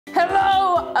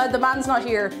The man's not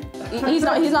here. He's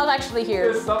not actually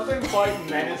here. There's something quite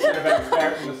menacing about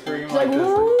starting the stream like this.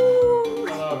 Woo!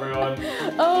 Hello everyone.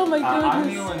 Oh my I'm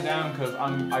goodness. kneeling down because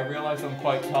I realize I'm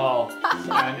quite tall.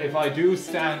 And if I do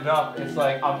stand up, it's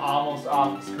like I'm almost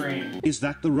off the screen. Is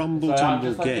that the Rumble So Tumble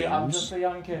I'm Games? just a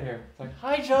young kid here. It's like,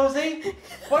 hi Josie!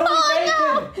 What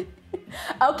are we making?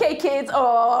 Okay, kids.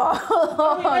 Oh, What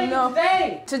are we making no.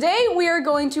 today? Today we are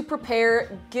going to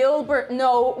prepare Gilbert.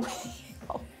 No.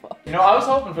 You know, I was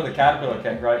hoping for the caterpillar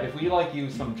cake, right? If we like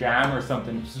use some jam or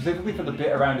something, specifically for the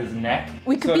bit around his neck,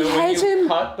 We could so that behead when you him.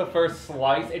 cut the first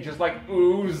slice, it just like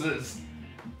oozes.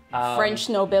 French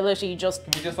nobility just.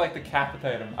 We just like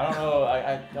decapitate him. I don't know.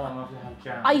 I don't know if you have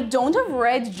jam. I don't have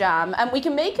red jam, and we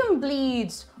can make him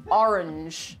bleed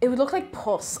orange. It would look like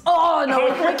pus. Oh no,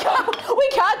 we can't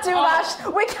do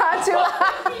that. We can't do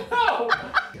that. No!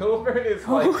 Gilbert is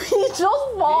like, He just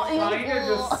he's kind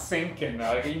of just sinking.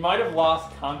 Like, he might have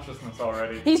lost consciousness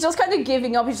already. He's just kind of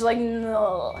giving up. He's just like,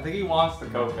 no. I think he wants the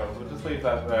cocoa. We'll just leave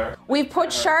that there. We've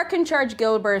put Shark in charge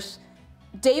Gilbert.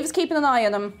 Dave's keeping an eye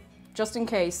on him, just in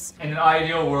case. In an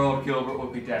ideal world, Gilbert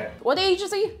would be dead. What age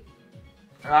is he?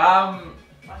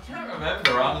 I can't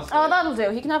remember, honestly. Oh, that'll do.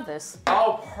 He can have this.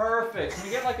 Oh, perfect. Can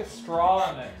we get like a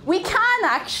straw in it? We can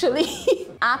actually.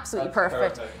 Absolutely That's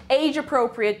perfect.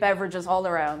 Age-appropriate beverages all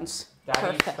around. Daddy's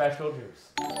Perfect. special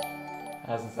juice.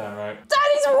 Doesn't sound right.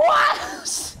 Daddy's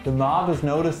what? The mob has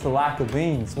noticed the lack of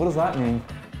beans. What does that mean?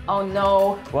 Oh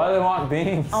no. Why do they want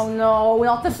beans? Oh no,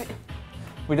 not the.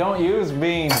 We don't use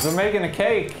beans. We're making a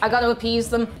cake. I gotta appease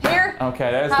them. Here. Okay,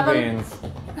 there's Have the 'em. beans.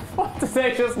 What do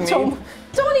they just mean? Don't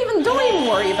even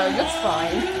worry about it. It's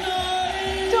fine.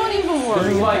 Don't even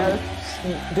worry about it.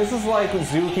 This is like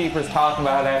zookeepers talking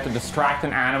about how they have to distract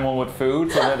an animal with food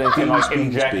so that they can like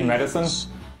inject medicine.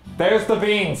 There's the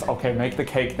beans. Okay, make the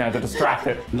cake now to distract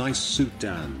it. Nice suit,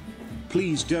 Dan.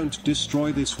 Please don't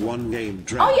destroy this one game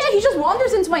drought. Oh yeah, he just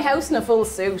wanders into my house in a full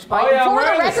suit. Oh, yeah, I'm For the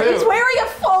wearing the record, suit. he's wearing a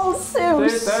full suit.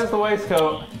 There's the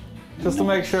waistcoat. Just to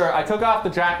make sure. I took off the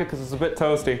jacket because it's a bit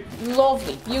toasty.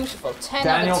 Lovely, beautiful, 10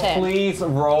 Daniel, out of 10. please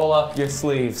roll up your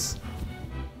sleeves.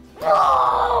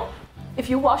 Oh! If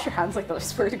you wash your hands like that, I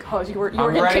swear to God, you were I'm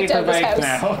getting ready kicked to out of this bake house.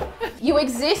 now. You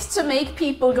exist to make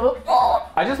people go, oh!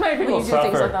 I just make people When you do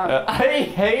things suffer. like that. I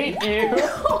hate you.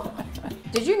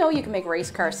 Did you know you can make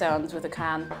race car sounds with a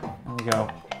can? There we go.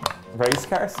 Race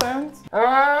car sounds?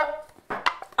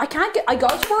 I can't get, I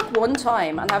got it to work one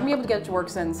time and haven't been able to get it to work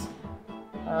since.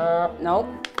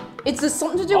 No. It's just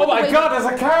something to do with Oh my the way God, there's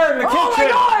a car in the Oh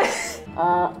kitchen! my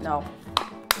God! No.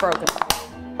 Broken.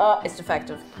 It's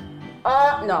defective.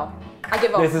 No. I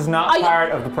give up. This is not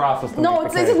part of the process. To No,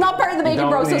 make the this cake. is not part of the baking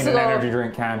process You at don't need all. an energy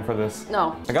drink can for this.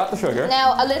 No. I got the sugar.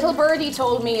 Now, a little birdie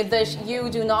told me that you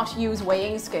do not use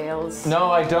weighing scales. No,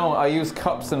 I don't. I use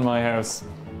cups in my house.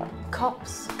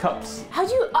 Cups. Cups. How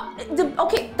do you,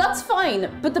 okay, that's fine,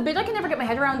 but the bit I can never get my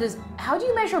head around is, how do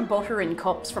you measure butter in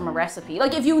cups from a recipe?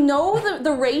 Like, if you know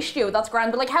the ratio, that's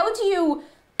grand, but like, how do you...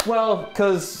 Well,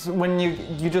 because when you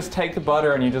just take the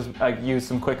butter and you just like use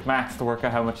some quick maths to work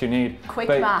out how much you need. Quick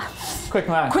maths. Quick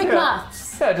maths. Quick yeah.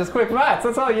 maths. Yeah, just quick maths.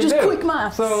 That's all you do. Just quick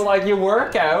maths. So like you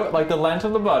work out like the length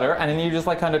of the butter, and then you just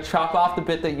like kind of chop off the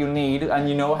bit that you need, and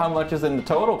you know how much is in the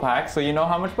total pack, so you know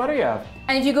how much butter you have.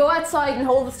 And if you go outside and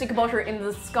hold the stick of butter in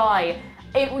the sky,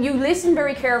 you listen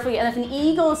very carefully, and if an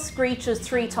eagle screeches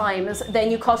 3 times,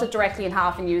 then you cut it directly in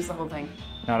half and use the whole thing.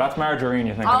 No, that's margarine,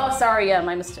 you think. Oh, sorry, yeah,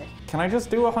 my mistake. Can I just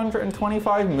do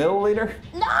 125 milliliter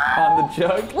No! on the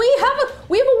jug? We have a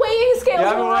weighing scale You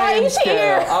have a right weighing scale.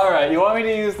 here. All right, you want me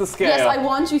to use the scale? Yes, I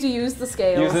want you to use the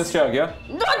scale. Use this jug, yeah?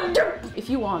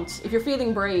 If you want, if you're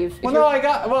feeling brave. Well, no,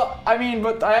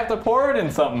 but I have to pour it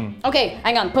in something. Okay,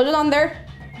 hang on, put it on there.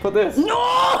 Put this.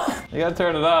 No! You gotta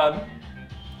turn it on.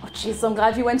 Oh, jeez, I'm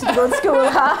glad you went to the good school,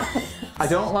 huh? I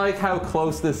don't like how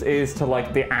close this is to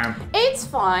like the amp. It's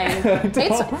fine.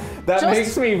 That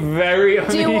makes me very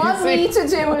uneasy. Do you want me to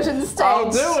do it instead? I'll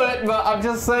do it, but I'm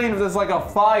just saying if there's like a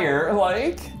fire,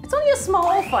 like... It's only a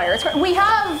small fire. We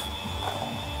have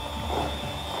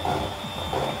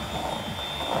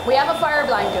a fire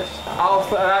blanket.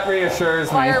 That reassures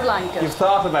me. Fire blanket. You've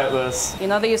thought about this. You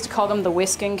know they used to call him the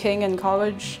Whisking King in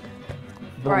college?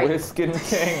 The Right. Whisking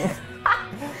King.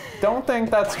 Don't think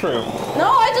that's true.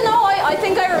 No, I don't know. I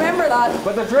think I remember that.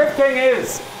 But the Drip King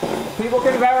is. People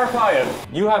can verify it.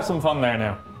 You have some fun there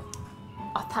now.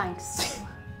 Oh, thanks.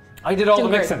 I did all the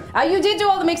mixing. You did do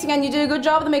all the mixing, and you did a good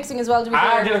job of the mixing as well, to be fair.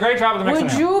 I did a great job of the mixing.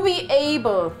 Would you be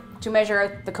able to measure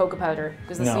out the cocoa powder?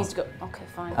 Because this needs to go... Okay,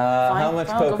 fine. Fine. How much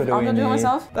Fine, cocoa do we I'm gonna do it need?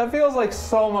 myself. That feels like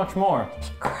so much more.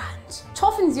 Grand.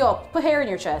 Toughens you up. Put hair in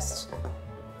your chest.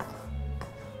 I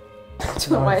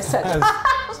don't know why I said that.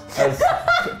 As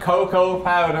cocoa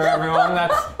powder, everyone.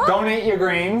 Don't eat your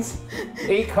greens.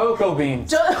 Eat cocoa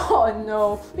beans. Oh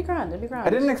no. It'll be grand, it'll be grand. I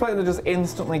didn't expect it to just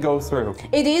instantly go through.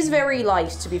 It is very light,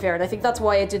 to be fair, and I think that's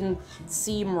why it didn't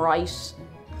seem right.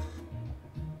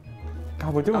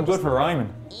 God, we're doing good for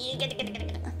rhyming.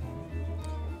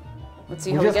 Let's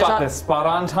see We how we just get got on. this spot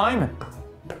on timing.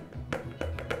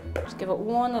 Just give it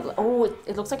one. Oh,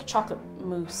 it looks like a chocolate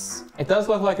mousse. It does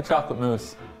look like a chocolate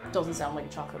mousse. Doesn't sound like a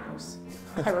chocolate mousse.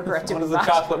 I regret doing What does that. a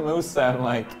chocolate mousse sound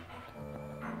like?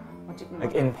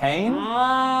 Like in pain?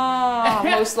 Ah,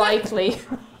 most likely.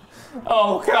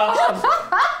 Oh God!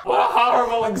 What a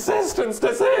horrible existence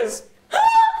this is!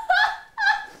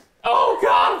 Oh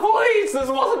God, please! This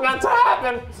wasn't meant to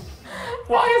happen!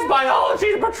 Why has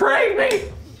biology betrayed me?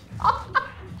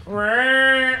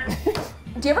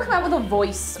 Do you ever come out with a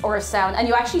voice or a sound and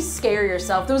you actually scare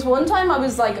yourself? There was one time I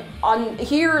was like on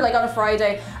a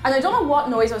Friday, and I don't know what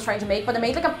noise I was trying to make, but I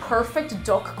made like a perfect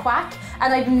duck quack,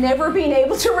 and I've never been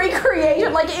able to recreate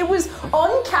it. Like, it was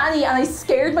uncanny, and I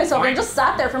scared myself. And I just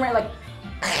sat there for a minute like,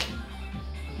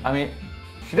 I mean,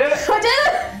 she did it! I did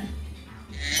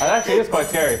it! That actually is quite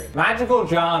scary. Magical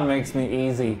John makes me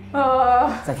easy.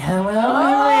 It's like, hello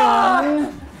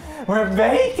everyone! We're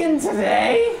baking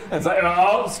today! It's like,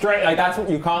 oh, straight, like that's what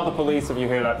you call the police if you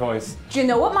hear that voice. Do you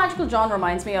know what Magical John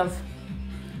reminds me of?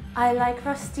 I like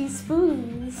rusty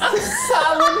spoons.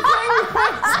 Salad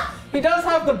fingers! He does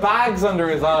have the bags under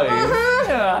his eyes.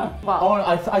 Yeah. Wow. Oh,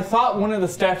 I thought one of the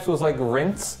steps was like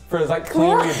rinse for like clean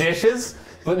your dishes,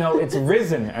 but no, it's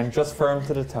risen and just firm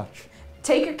to the touch.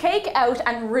 Take your cake out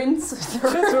and rinse.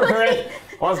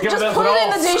 Let's give Just this put an it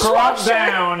in all the scrub dishwasher.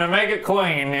 down and make it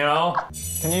clean, you know?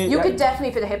 Can You could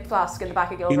definitely fit a hip flask in the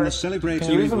back of In the Gilbert. celebratory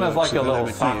Can you use them as like works a of little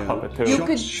LMFAO, sock puppet too? You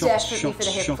could shots, definitely fit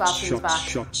a hip shots, flap in his back.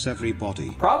 shots,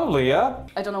 everybody. Probably, yeah.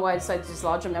 I don't know why I decided to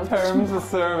dislodge him now. Terms of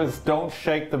service, don't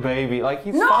shake the baby. Like,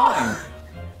 he's No! fine.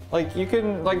 Like, you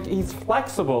can, like, he's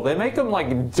flexible. They make him,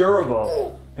 like,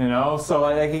 durable, you know? So,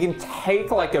 like, he can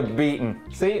take, like, a beating.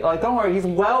 See, like, don't worry, he's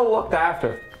well looked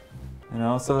after. You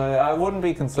know, so I wouldn't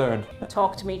be concerned.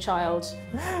 Talk to me, child.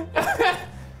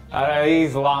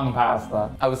 He's long past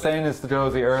that. I was saying this to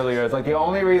Josie earlier. It's like the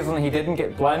only reason he didn't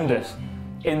get blended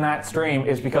in that stream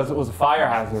is because it was a fire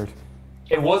hazard.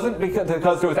 It wasn't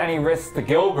because there was any risk to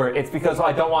Gilbert. It's because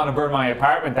I don't want to burn my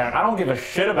apartment down. I don't give a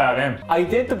shit about him. I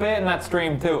did debate in that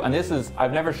stream too, and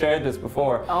I've never shared this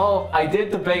before. Oh. I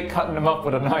did debate cutting him up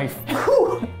with a knife.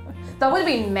 That would have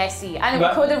been messy, and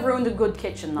it could have ruined a good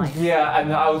kitchen knife. Yeah,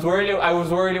 and I was worried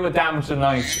it would damage the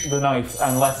knife,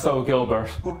 and less so Gilbert.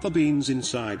 Put the beans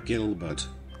inside Gilbert.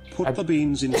 Put the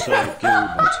beans inside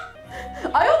Gilbert.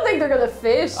 I don't think they're gonna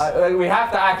fit. We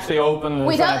have to actually open this,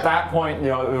 and don't- at that point, you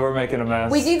know, we were making a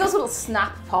mess. We need those little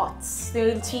snap pots, the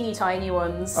little teeny tiny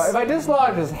ones. If I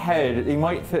dislodge his head, he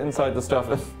might fit inside the stuff.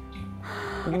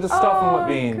 We can just stuff him with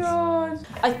beans. God.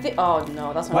 I think. Oh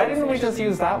no, that's not. Why didn't we just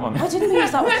use that one? Why didn't we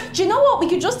use that one? Do you know what? We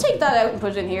could just take that out and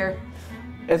put it in here.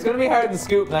 It's gonna be hard to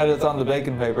scoop now that it's on the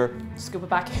baking paper. Scoop it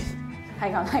back.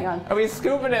 Hang on, hang on. Are we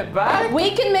scooping it back?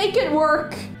 We can make it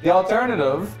work. The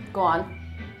alternative, Go on.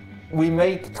 we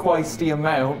make twice the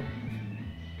amount,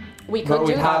 We could but do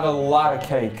we'd have that. a lot of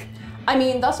cake. I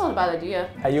mean, that's not a bad idea.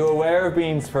 Are you aware of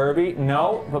Beans Furby?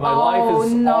 No, but my Oh, life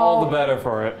is no. all the better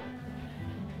for it.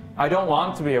 I don't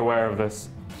want to be aware of this.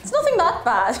 It's nothing that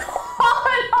bad.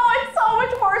 Oh no, it's so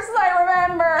much worse than I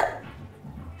remember.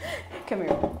 Come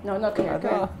here. No, no, come here. Come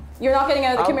here. You're not getting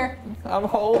out of the. Come here. I'm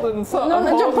holding something. No, no,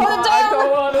 don't put it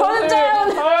down. Put it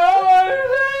down.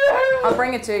 I'll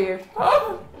bring it to you.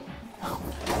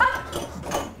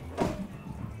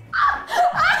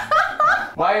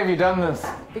 Why have you done this?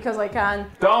 Because I can.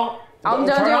 Don't. I'm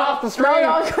gonna turn do off it. the stream. No,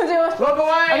 no, I'm gonna do it. Look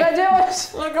away. I'm gonna do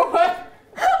it. Look away.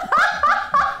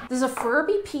 There's a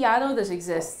Furby piano that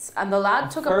exists, and the lad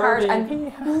took apart Furby and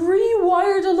piano.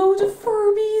 rewired a load of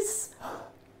Furbies.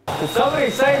 Did somebody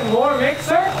say more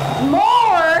mixer?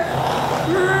 More?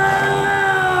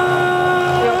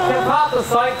 They thought the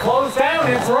site closed down.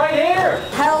 It's right here.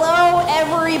 Hello,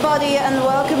 everybody, and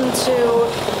welcome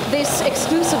to this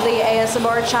exclusively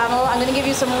ASMR channel. I'm going to give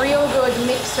you some real good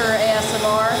mixer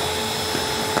ASMR.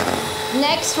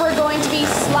 Next, we're going to be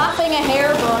slapping a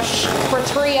hairbrush for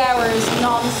 3 hours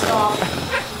non-stop.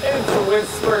 It's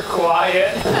whisper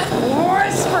quiet.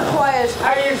 Whisper quiet.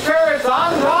 Are you sure it's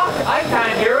on, Rock? I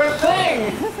can't hear a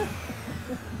thing.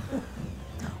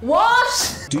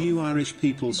 What? Do you Irish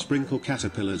people sprinkle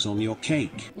caterpillars on your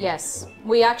cake? Yes,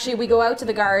 we go out to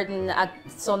the garden at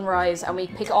sunrise and we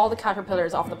pick all the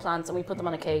caterpillars off the plants and we put them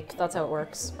on a cake. That's how it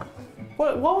works.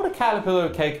 What would a caterpillar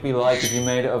cake be like if you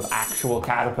made it of actual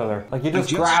caterpillar? Like you just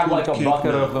just grab want like a cake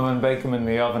bucket now. of them and bake them in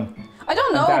the oven. I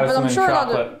don't know, douse but them I'm in sure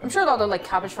chocolate. a lot of like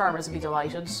cabbage farmers would be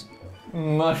delighted.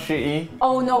 Mushy.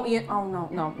 Oh no! Oh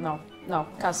no!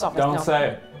 Can't stop this. Don't no. say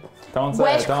it. Don't say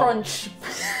Wet it. Don't. crunch.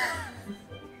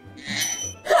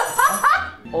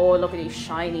 Oh, look at these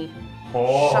shiny,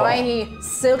 shiny,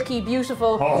 silky,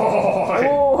 beautiful.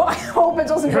 Oh, I hope it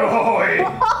doesn't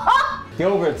go.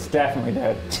 Gilbert's definitely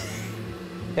dead.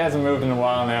 He hasn't moved in a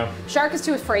while now. Shark is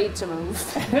too afraid to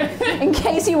move in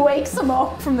case he wakes him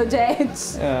up from the dead.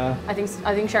 Yeah. I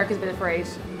think Shark is a bit afraid.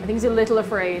 I think he's a little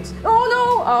afraid. Oh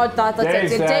no! Oh, that's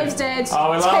Dave's it. dead. Dave's dead.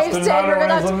 Oh, we lost Dave's dead. another We're one.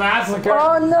 gonna It's a have to- massacre.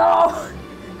 Oh no!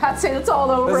 That's it. It's all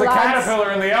over, There's a lads.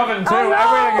 caterpillar in the oven too. Oh, no.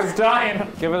 Everything is dying.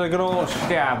 Give it a good old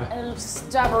stab. A little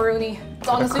stabberoonie. It's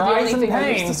honestly the Cries only in thing I'm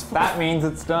pain. used to. That means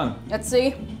it's done. Let's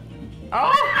see.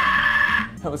 Oh!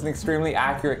 That was an extremely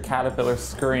accurate caterpillar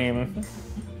scream.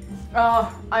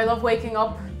 Oh, I love waking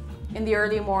up in the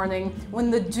early morning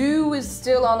when the dew is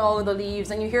still on all of the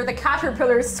leaves and you hear the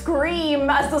caterpillars scream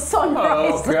as the sun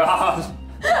rises. Oh God.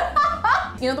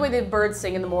 You know the way the birds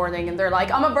sing in the morning and they're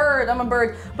like, I'm a bird, I'm a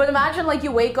bird. But imagine like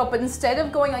you wake up and instead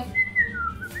of going like,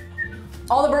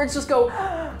 all the birds just go,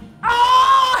 ah,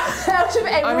 out of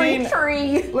every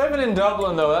tree. Living in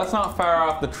Dublin though, that's not far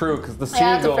off the truth because the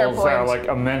Yeah, that's a fair seagulls are point. like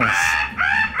a menace.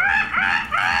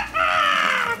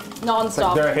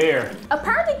 Non-stop. They're here.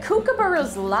 Apparently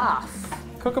kookaburras laugh.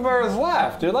 Kookaburras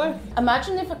laugh, do they?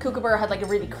 Imagine if a kookaburra had like a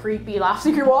really creepy laugh. So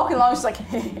you're walking along, just like,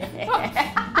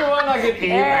 The one I could eat.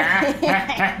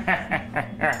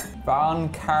 Von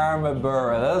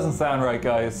Karmabura. That doesn't sound right,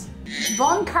 guys.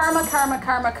 Von Karma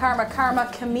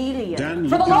Chameleon. Dan,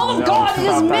 For the look love at of God, it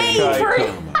is stop that me! guy. For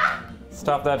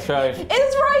Stop that shite. it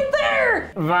is right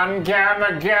there! Von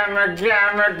Gamma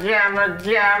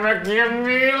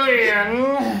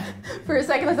Chameleon. For a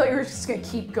second, I thought you were just gonna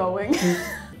keep going.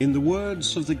 In the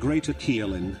words of the great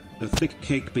Keelan, a thick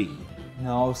cake bee.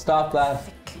 No, stop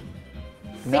that.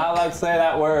 Not allowed to say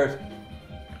that word.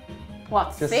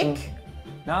 What, Just thick?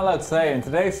 Not allowed to say it. In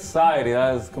today's society,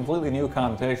 that has completely new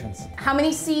connotations. How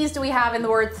many C's do we have in the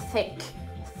word thick?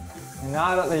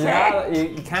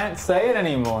 You can't say it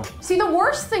anymore. See, the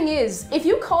worst thing is, if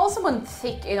you call someone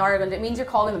thick in Ireland, it means you're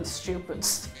calling them stupid.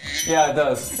 Yeah, it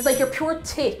does. It's like you're pure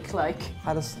tick, like.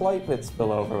 Had a slight bit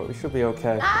spill over, but we should be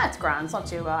okay. Ah, it's grand, it's not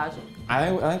too bad. I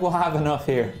think we'll have enough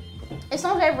here. It's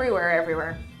not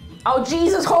everywhere. Oh,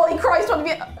 Jesus, holy Christ, what have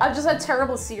you... I've just had a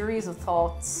terrible series of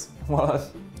thoughts.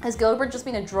 What? Has Gilbert just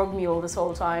been a drug mule this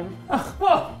whole time?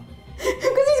 Oh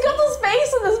Because he's got the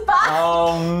space in his back.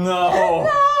 no. No!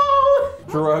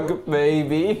 Drug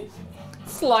baby.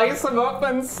 Slice him up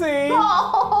and see.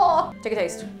 Oh. Take a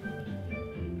taste.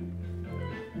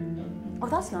 Oh,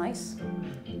 that's nice.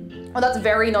 Oh, that's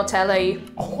very Nutella-y.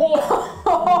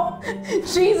 Oh,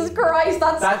 Jesus Christ,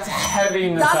 that's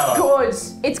heavy Nutella. that's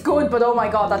good. It's good, but oh my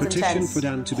God, that's Petition intense. for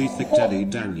Dan to be Thick Daddy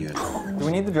Daniel. Do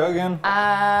we need the drug in?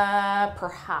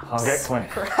 Perhaps. I'll get clean.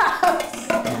 Perhaps.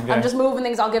 Okay. I'm just moving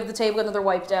things. I'll give the table another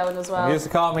wipe down as well. You used to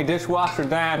call me Dishwasher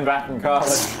Dan back in college.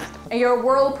 Are you a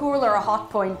whirlpool or a hot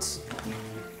point?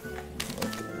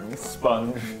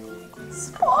 Sponge.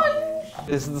 Sponge.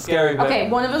 This is the scary bit. Okay,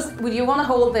 one of us, would you want to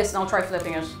hold this and I'll try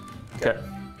flipping it? Okay.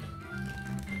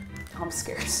 I'm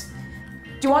scared.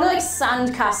 Do you want to like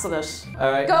sandcastle it?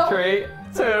 Alright, Go. 3,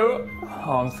 2. Oh,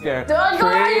 I'm scared. Go on,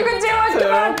 3, you can do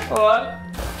it, 2, come on.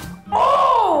 1.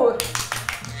 Oh!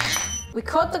 We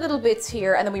cut the little bits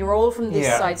here and then we roll from this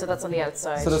Yeah. side so that's on the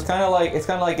outside. So there's kind of like, it's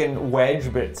kind of like a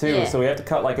wedge bit too. Yeah. So we have to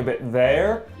cut like a bit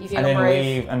there You feel and then brave?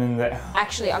 leave and then the...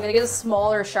 Actually, I'm gonna get a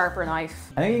smaller, sharper knife.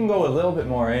 I think you can go a little bit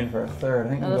more in for a third. I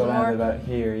think you can little go down more? to about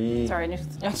here. Yeah. Sorry,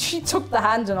 she took the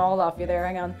hand and all off you there,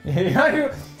 hang on. Yeah, you...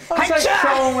 I was like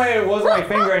showing where it was my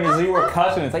finger and you were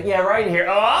cutting. It's like, yeah, right here.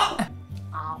 Oh!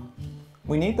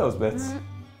 We need those bits.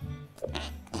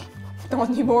 Don't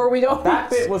anymore, we don't. That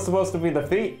bit was supposed to be the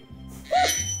feet. But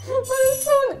it's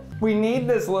so... We need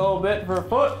this little bit for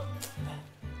foot.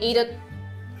 Eat it.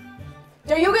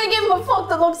 Are you gonna give him a foot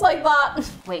that looks like that?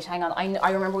 Wait, hang on.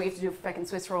 I remember what you have to do for fucking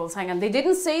Swiss rolls. Hang on. They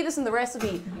didn't say this in the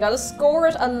recipe. You gotta score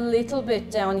it a little bit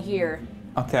down here.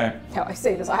 Okay. Now, I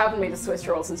say this, I haven't made a Swiss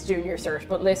roll since junior cert,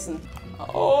 but listen.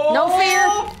 Oh! No fear!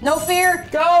 No fear!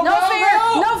 Go, no go, fear!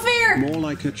 go! No fear! More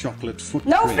like a chocolate foot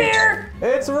No print. fear!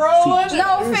 It's rolling!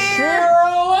 No It's fear!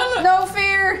 rolling! No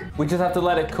fear! We just have to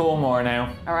let it cool more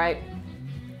now. Alright,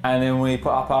 And then we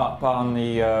put on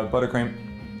the buttercream.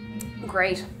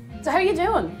 great. So how are you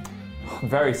doing? I'm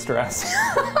very stressed.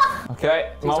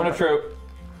 Okay, moment of truth.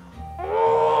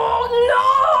 Oh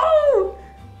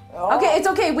no! Okay, it's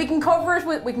okay. We can cover it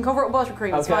with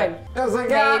buttercream. It's fine. There's a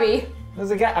gap. Maybe. There's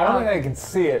a gap. I don't think I can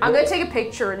see it. I'm gonna take a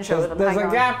picture and show them. There's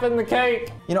a gap in the cake.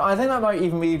 You know, I think that might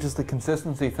even be just the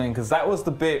consistency thing, because that was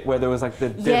the bit where there was like the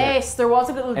divot. Yes, there was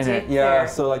a little dip Yeah, there.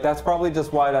 so like that's probably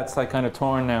just why that's like kind of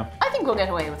torn now. I think we'll get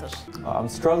away with it. I'm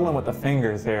struggling with the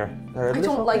fingers here. I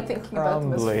don't like thinking about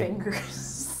them as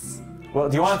fingers. Well,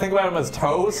 do you want to think about them as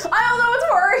toes? I don't know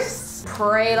what's worse.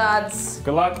 Pray, lads.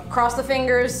 Good luck. Cross the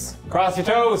fingers. Cross your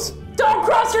toes. Don't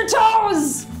cross your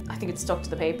toes! I think it's stuck to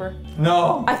the paper.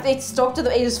 No. It's stuck to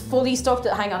the, it is fully stuck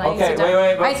to, hang on, I need to Okay, sit down.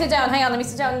 wait. I sit down, hang on, let me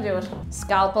sit down and do it.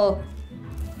 Scalpel,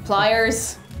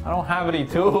 pliers, I don't have any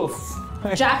tools.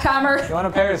 jackhammer. You want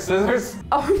a pair of scissors?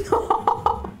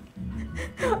 Oh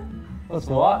no! What's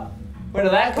what? Where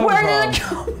did that come Where from? did it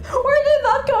come? Where did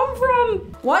that come from?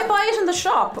 Why buy it in the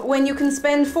shop when you can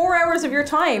spend 4 hours of your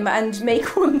time and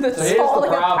make one that's So here's the falling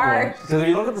problem. apart? Because if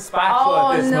you look at the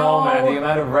spatula at this no. moment, the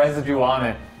amount of residue on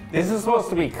it, this is supposed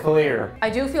to be clear. I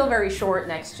do feel very short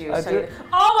next to you. I So do.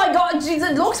 oh my god, jeez,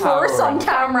 it looks worse on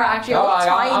camera actually. I look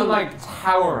tiny. I'm like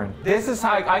towering. This is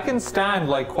how I can stand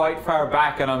like quite far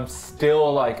back and I'm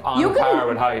still like on par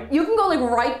with height. You can go like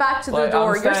right back to the Like,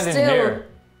 door. I'm You're standing still. here.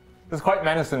 It's quite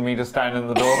menacing me just standing in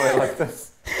the doorway like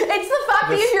this. It's the fact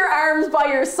that you have your arms by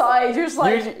your side. You're just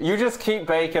like. You just keep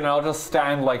baking and I'll just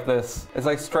stand like this. It's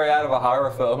like straight out of a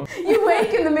horror film. You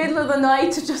wake in the middle of the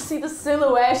night to just see the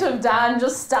silhouette of Dan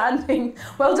just standing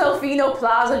while Delfino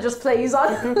Plaza just plays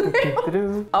on.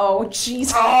 Oh,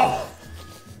 jeez. Oh!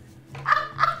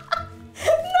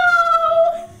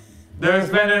 No! There's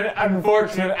been an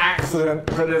unfortunate accident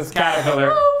for this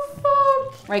caterpillar. Oh,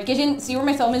 fuck. Right, get in. See where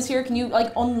my thumb is here? Can you,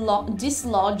 like,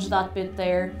 dislodge that bit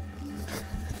there?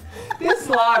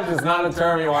 Dislodge is not a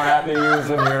term you want to have to use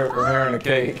when you're preparing a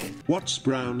cake. What's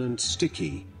brown and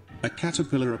sticky? A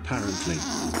caterpillar apparently.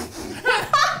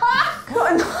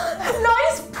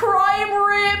 Nice prime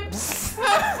ribs.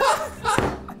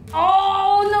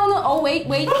 Oh, no. Oh, wait.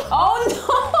 Oh,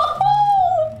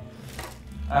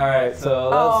 no. Alright, so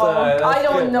let's I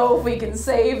don't know if we can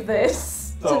save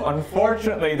this. So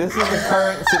unfortunately, this is the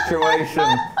current situation.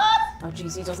 Oh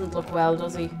jeez, he doesn't look well,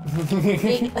 does he?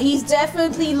 He's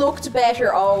definitely looked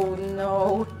better. Oh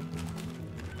no.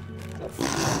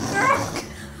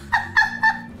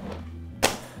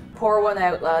 Pour one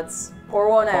out, lads. Pour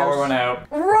one out. Pour one out.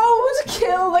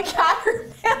 Roadkill the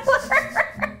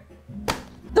caterpillar.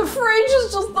 The fridge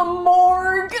is just the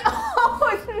morgue.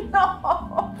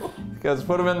 Oh no. Guys,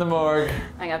 put them in the morgue.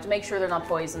 I have to make sure they're not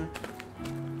poison.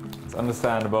 It's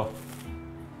understandable.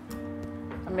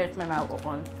 I missed my mouth with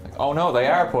one. Oh no, they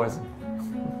are poison.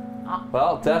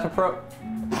 Well, death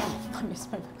I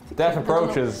missed my mouth. Death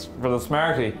approaches for the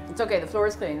smarty. It's okay, the floor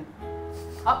is clean.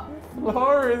 Oh,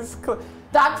 Floor is clean.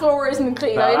 that floor isn't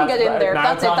clean. I didn't get in there.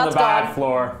 That's it, on that's the bad gone.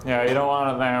 floor. Yeah, you don't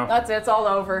want it now. That's it, it's all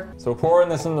over. So pouring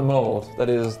this in the mold, that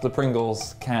is the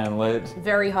Pringles can lid.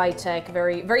 Very high tech,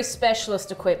 very, very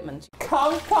specialist equipment.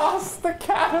 Compost the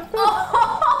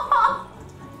caterpillar.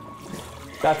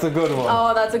 That's a good one.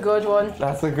 Oh, that's a good one.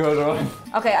 That's a good one.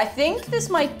 Okay, I think this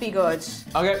might be good.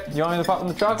 Okay, you want me to pop in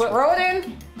the chocolate? Throw it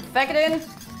in, feck it in.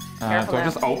 Careful So now.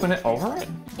 just open it over it?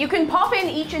 You can pop in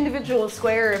each individual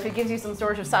square if it gives you some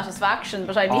sort of satisfaction,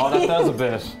 but I mean... Oh, that does a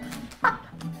bit.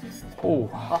 Oh,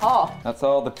 Aha. that's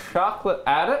all the chocolate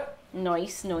added.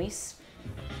 Nice, nice.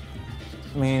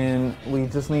 Meaning we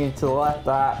just need to let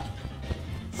that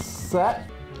set.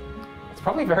 It's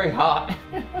probably very hot.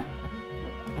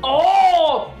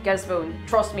 Oh! Get a spoon.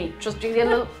 Trust me. Just do a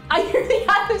little... I nearly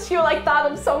handed it to you like that.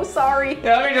 I'm so sorry.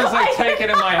 Yeah, let me just like take it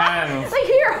in my hands. Like,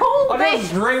 here, hold I'll this.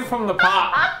 just drink from the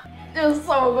pot. It's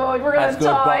so good. We're gonna That's good.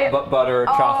 die. Butter,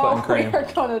 chocolate, and cream.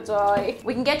 We're gonna die.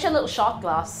 We can get you a little shot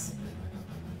glass.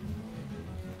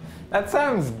 That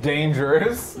sounds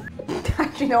dangerous.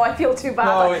 Actually, no, I feel too bad.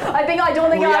 No, I don't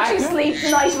think I'll actually sleep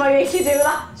tonight if I make you do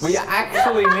that. We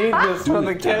actually need this for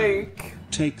the cake.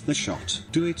 Take the shot.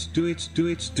 Do it, do it, do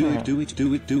it, do it, do it,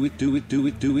 do it, do it, do it, do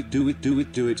it, do it, do it, do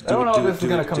it, do it, I don't know if this is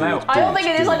gonna come out. I don't think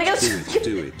it is. I think it's...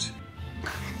 Do it.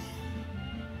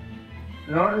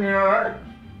 Not yet.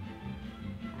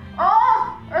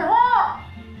 Oh, it's hot.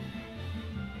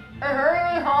 It's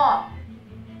really hot.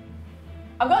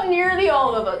 I've got nearly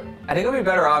all of it. I think I'd be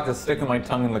better off just sticking my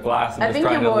tongue in the glass and I just think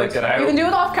trying you to would. lick it out. You can do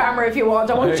it off camera if you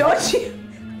want. I won't judge you.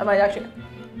 I might actually.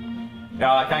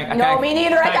 Yeah, I can't. No, me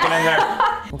neither. I Can't get in there.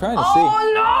 can't. I'm trying to see.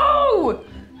 Oh no!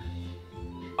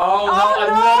 Oh no!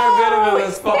 Another bit of it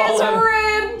is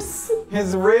falling. His ribs.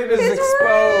 His rib is His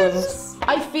exposed. ribs.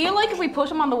 I feel like if we put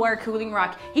him on the wire cooling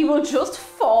rack, he will just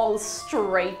fall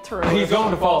straight through. He's going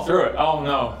to fall through it. Oh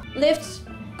no. Lift.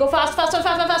 Go fast, fast, fast,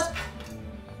 fast, fast.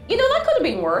 You know, that could have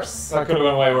been worse. That could have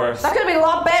been way worse. That could have been a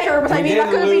lot better, but I mean, that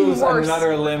could have been lose worse.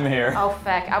 another limb here. Oh,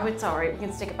 feck. Oh, it's alright. We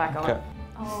can stick it back on. Okay.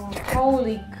 Oh,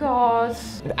 holy God.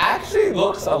 It actually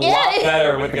looks a lot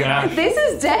better with the ganache. This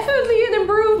is definitely an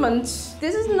improvement.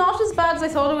 This is not as bad as I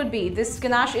thought it would be. This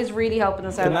ganache is really helping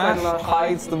us out quite a lot. Ganache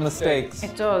hides the mistakes.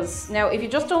 It does. Now, if you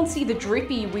just don't see the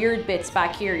drippy, weird bits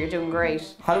back here, you're doing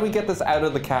great. How do we get this out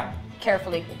of the cap?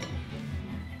 Carefully.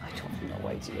 I don't have no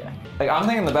idea. Like, I'm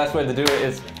thinking the best way to do it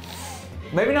is,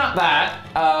 maybe not that,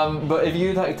 but if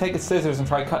you take the scissors and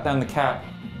try to cut down the cap,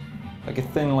 like a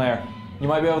thin layer, you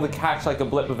might be able to catch like a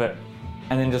blip of it,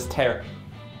 and then just tear.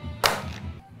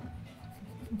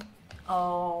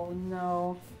 Oh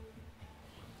no.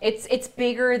 It's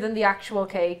bigger than the actual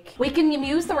cake. We can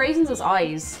use the raisins as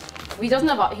eyes. He doesn't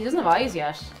have eyes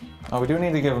yet. Oh, we do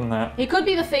need to give him that. He could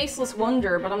be the faceless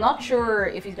wonder, but I'm not sure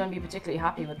if he's going to be particularly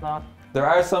happy with that. There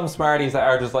are some Smarties that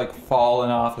are just like falling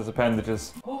off as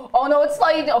appendages. Oh no, it's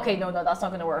sliding. Okay, no, that's not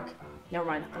going to work. Never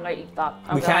mind, I'm gonna eat that.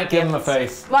 We can't give him a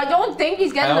face. Well, I don't think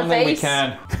he's getting a face.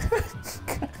 I don't think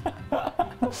we can.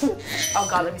 Oh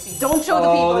God, let me see. Don't show the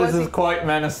people. Oh, this is quite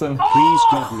menacing. Please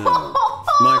God no.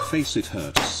 My face, it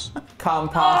hurts.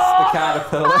 Compost the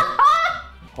caterpillar.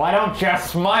 Why don't you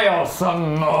smile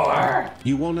some more?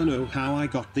 You wanna know how I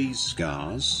got these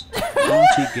scars?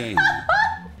 RTGame.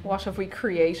 What have we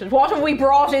created? What have we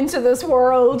brought into this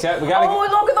world? Okay, we gotta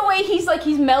look at the way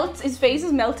his face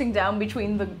is melting down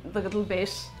between the little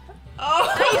bit. Oh,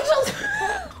 he's just,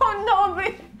 oh no,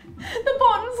 the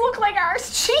buttons look like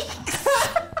arse cheeks.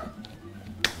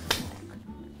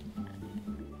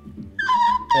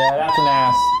 Yeah, that's an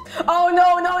ass. Oh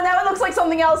no, now it looks like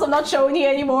something else. I'm not showing you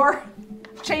anymore.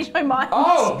 Changed my mind.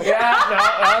 Oh, yeah, no,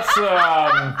 that's,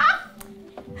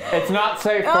 it's not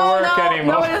safe for work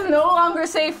anymore. No, it is no longer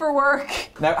safe for work.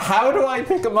 Now, how do I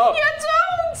pick him up? You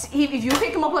don't! If you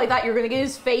pick him up like that, you're gonna get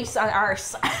his face and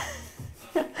arse.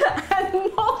 And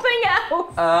nothing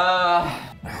else.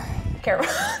 Careful.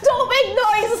 Don't make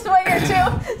noises when you're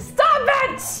too. Stop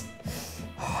it!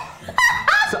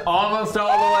 It's almost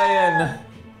all the way in.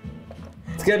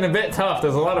 It's getting a bit tough.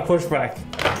 There's a lot of pushback.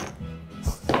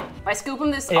 If I scoop him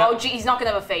this, Yeah. oh gee, he's not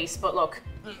gonna have a face, but look.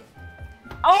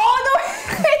 Oh no,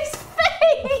 his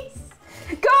face!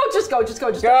 Just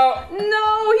go. Go!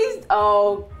 No, he's,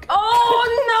 oh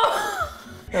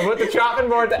no! And with the chopping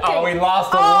board, oh, we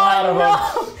lost a lot of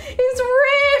them. His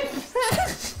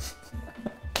ribs!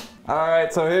 All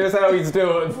right, so here's how he's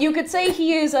doing. You could say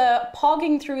he is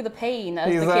pogging through the pain,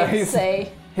 as the kids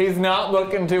say. He's not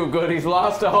looking too good. He's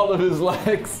lost all of his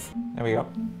legs. There we go.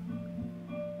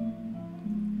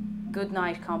 Good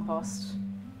night, compost.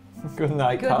 Good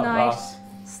night, Good compost. night.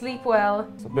 Sleep well.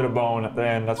 It's a bit of bone at the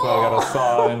end. That's why I got a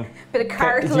saw in. Bit of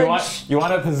cartilage. You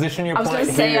want to position your I was point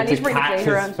gonna say, I here need to to bring the catch plate his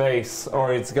around. face,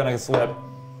 or it's gonna slip.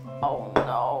 Oh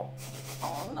no.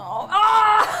 Oh no.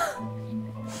 Ah!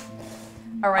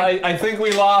 All right. I think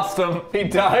we lost him. He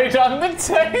died on the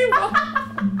table.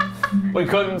 We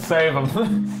couldn't save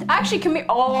him. Actually, come here.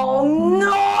 Oh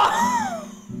no!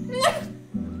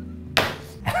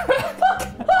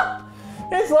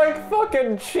 It's like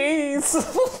fucking cheese.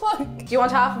 Do you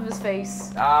want half of his face?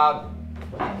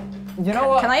 You know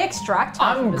what? Can I extract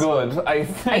half of I'm his good. I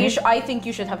think. I think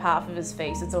you should have half of his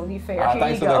face. It's only fair. Here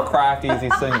Thanks you for go. the craft easy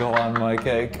single on my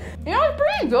cake. You know, it's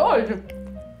pretty good.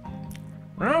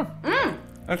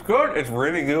 It's good. It's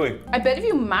really gooey. I bet if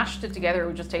you mashed it together, it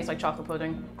would just taste like chocolate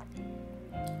pudding.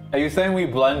 Are you saying we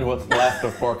blend what's left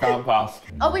of poor compost?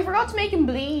 Oh, we forgot to make him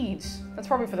bleed. That's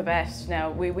probably for the best.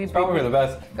 Now we Probably the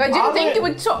best. I didn't think it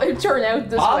would turn out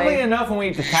this Oddly way. enough, when we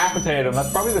decapitate him, that's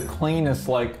probably the cleanest,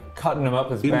 like, cutting him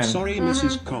up has I'm been. sorry,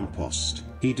 Mrs. Compost.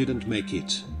 He didn't make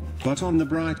it. But on the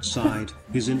bright side,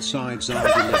 his insides are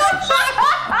delicious.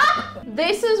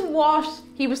 This is what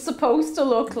he was supposed to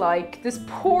look like. This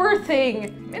poor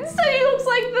thing. Instead, he looks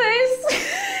like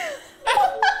this.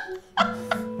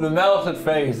 The melted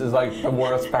face is like the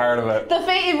worst part of it. The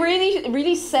face, it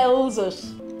really sells it.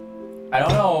 I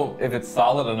don't know if it's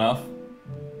solid enough.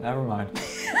 Never mind.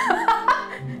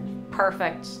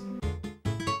 Perfect.